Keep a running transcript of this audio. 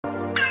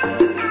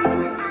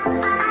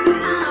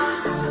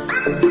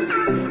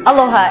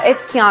Aloha,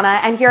 it's Kiana,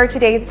 and here are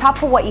today's top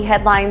Hawaii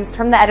headlines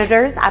from the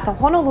editors at the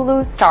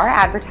Honolulu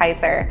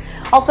Star-Advertiser.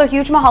 Also,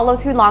 huge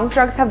mahalo to Longs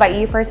Drugs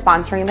Hawaii for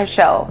sponsoring the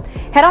show.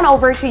 Head on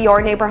over to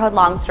your neighborhood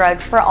Longs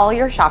Drugs for all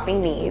your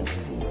shopping needs.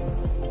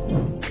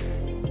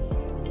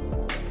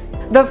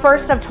 The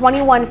first of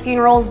 21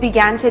 funerals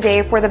began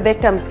today for the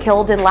victims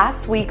killed in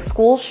last week's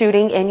school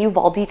shooting in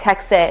Uvalde,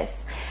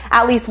 Texas.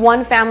 At least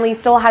one family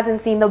still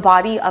hasn't seen the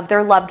body of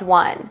their loved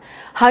one.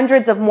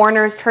 Hundreds of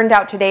mourners turned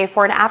out today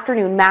for an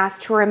afternoon mass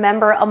to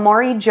remember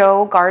Amari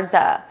Joe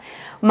Garza.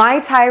 Mai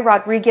Tai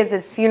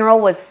Rodriguez's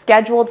funeral was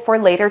scheduled for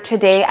later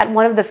today at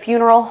one of the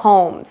funeral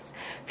homes.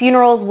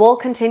 Funerals will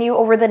continue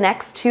over the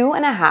next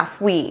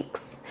 2.5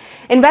 weeks.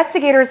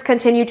 Investigators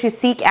continue to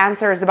seek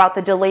answers about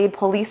the delayed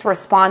police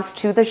response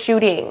to the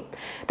shooting.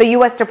 The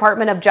U.S.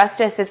 Department of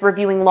Justice is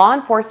reviewing law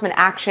enforcement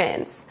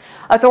actions.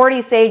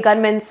 Authorities say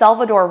gunman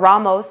Salvador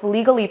Ramos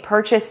legally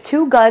purchased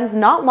 2 guns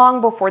not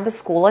long before the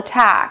school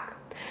attack.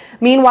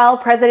 Meanwhile,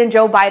 President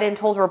Joe Biden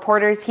told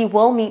reporters he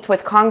will meet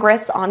with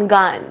Congress on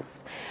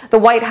guns. The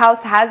White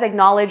House has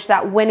acknowledged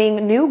that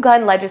winning new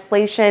gun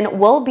legislation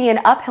will be an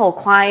uphill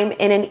climb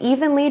in an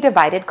evenly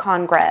divided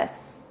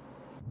Congress.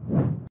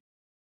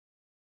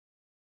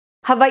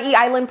 Hawaii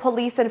Island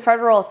police and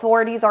federal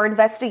authorities are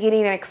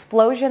investigating an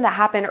explosion that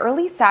happened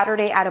early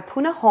Saturday at a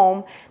Puna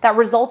home that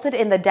resulted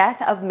in the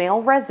death of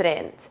male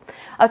resident.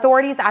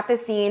 Authorities at the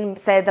scene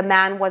said the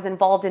man was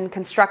involved in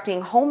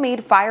constructing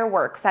homemade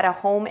fireworks at a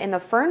home in the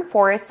Fern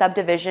Forest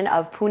subdivision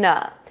of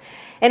Puna.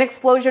 An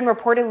explosion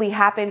reportedly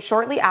happened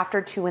shortly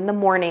after 2 in the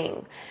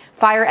morning.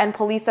 Fire and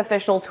police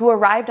officials who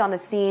arrived on the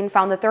scene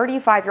found the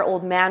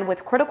 35-year-old man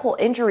with critical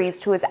injuries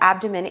to his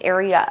abdomen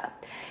area.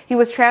 He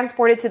was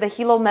transported to the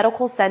Hilo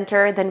Medical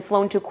Center, then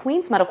flown to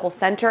Queens Medical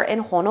Center in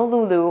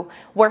Honolulu,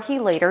 where he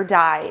later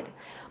died.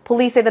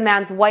 Police say the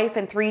man's wife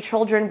and 3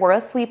 children were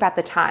asleep at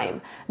the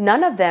time.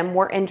 None of them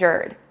were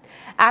injured.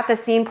 At the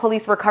scene,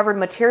 police recovered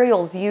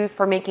materials used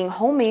for making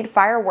homemade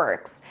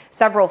fireworks,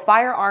 several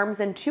firearms,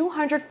 and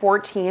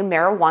 214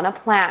 marijuana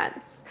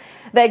plants.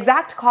 The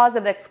exact cause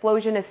of the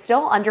explosion is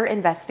still under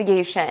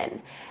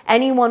investigation.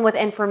 Anyone with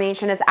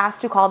information is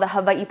asked to call the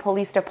Hawaii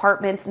Police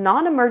Department's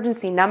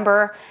non-emergency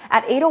number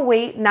at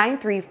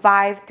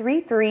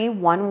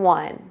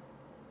 808-935-3311.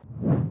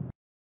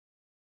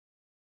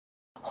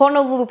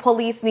 Honolulu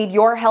police need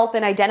your help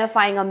in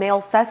identifying a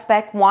male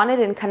suspect wanted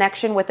in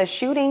connection with a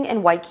shooting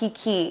in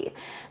Waikiki.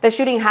 The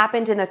shooting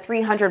happened in the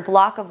 300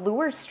 block of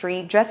Lewis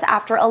Street just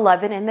after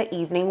 11 in the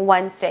evening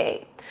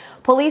Wednesday.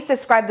 Police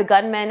described the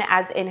gunman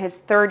as in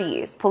his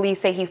 30s. Police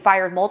say he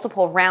fired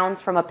multiple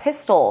rounds from a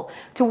pistol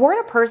toward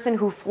a person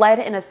who fled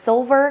in a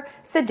silver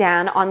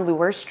sedan on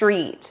Lewis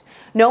Street.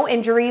 No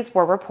injuries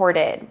were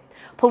reported.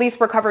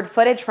 Police recovered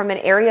footage from an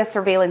area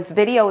surveillance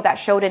video that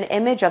showed an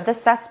image of the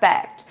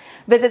suspect.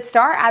 Visit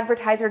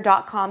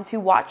staradvertiser.com to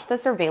watch the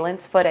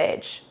surveillance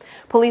footage.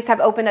 Police have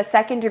opened a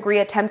second-degree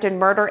attempted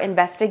murder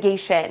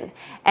investigation.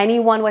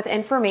 Anyone with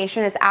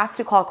information is asked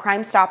to call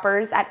Crime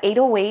Stoppers at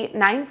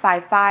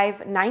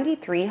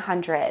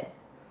 808-955-9300.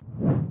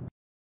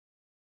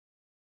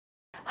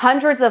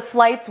 Hundreds of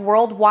flights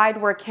worldwide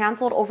were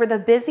canceled over the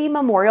busy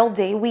Memorial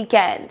Day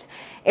weekend.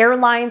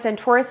 Airlines and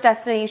tourist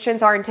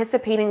destinations are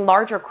anticipating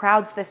larger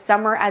crowds this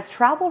summer as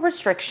travel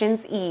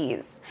restrictions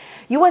ease.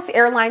 U.S.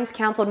 airlines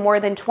canceled more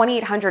than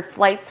 2,800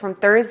 flights from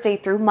Thursday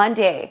through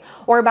Monday,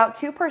 or about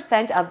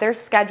 2% of their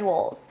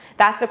schedules.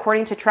 That's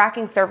according to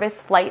tracking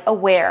service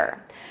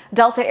FlightAware.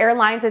 Delta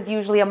Airlines is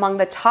usually among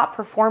the top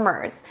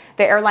performers.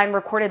 The airline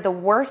recorded the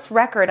worst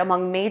record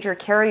among major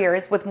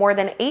carriers with more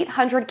than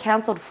 800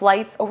 canceled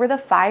flights over the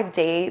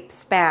 5-day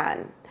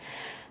span.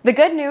 The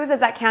good news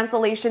is that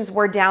cancellations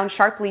were down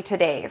sharply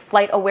today.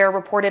 FlightAware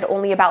reported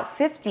only about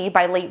 50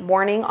 by late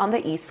morning on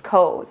the East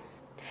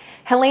Coast.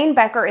 Helene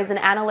Becker is an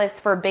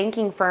analyst for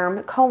banking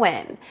firm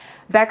Cohen.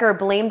 Becker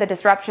blamed the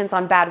disruptions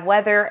on bad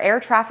weather, air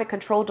traffic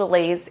control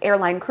delays,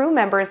 airline crew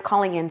members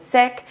calling in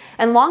sick,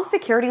 and long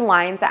security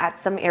lines at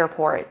some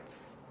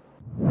airports.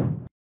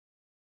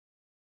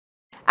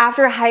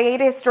 After a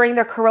hiatus during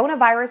the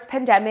coronavirus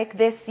pandemic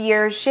this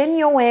year,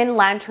 Shin-Yo-In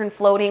Lantern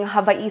Floating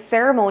Hawaii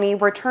Ceremony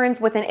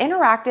returns with an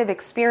interactive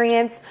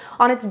experience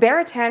on its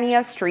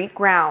Beretania Street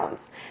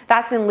grounds.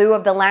 That's in lieu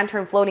of the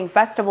Lantern Floating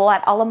Festival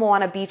at Ala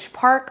Moana Beach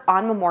Park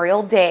on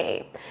Memorial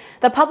Day.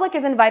 The public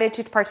is invited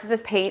to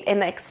participate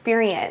in the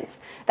experience.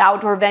 The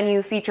outdoor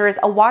venue features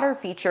a water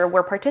feature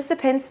where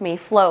participants may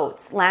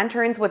float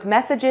lanterns with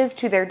messages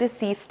to their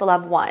deceased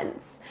loved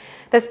ones.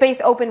 The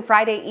space opened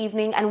Friday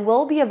evening and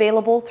will be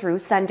available through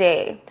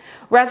Sunday.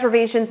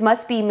 Reservations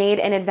must be made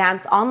in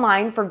advance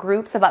online for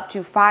groups of up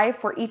to 5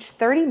 for each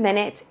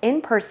 30-minute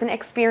in-person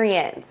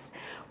experience.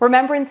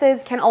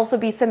 Remembrances can also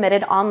be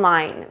submitted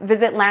online.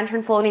 Visit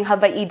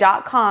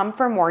lanternfloatinghawaii.com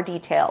for more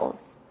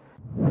details.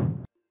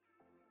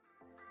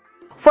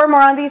 For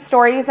more on these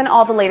stories and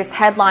all the latest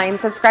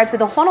headlines, subscribe to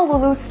the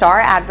Honolulu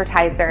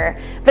Star-Advertiser.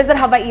 Visit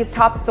Hawaii's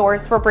top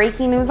source for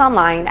breaking news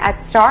online at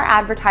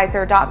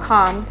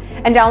staradvertiser.com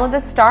and download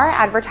the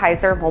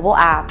Star-Advertiser mobile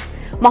app.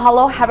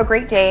 Mahalo, have a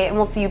great day, and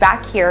we'll see you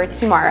back here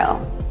tomorrow.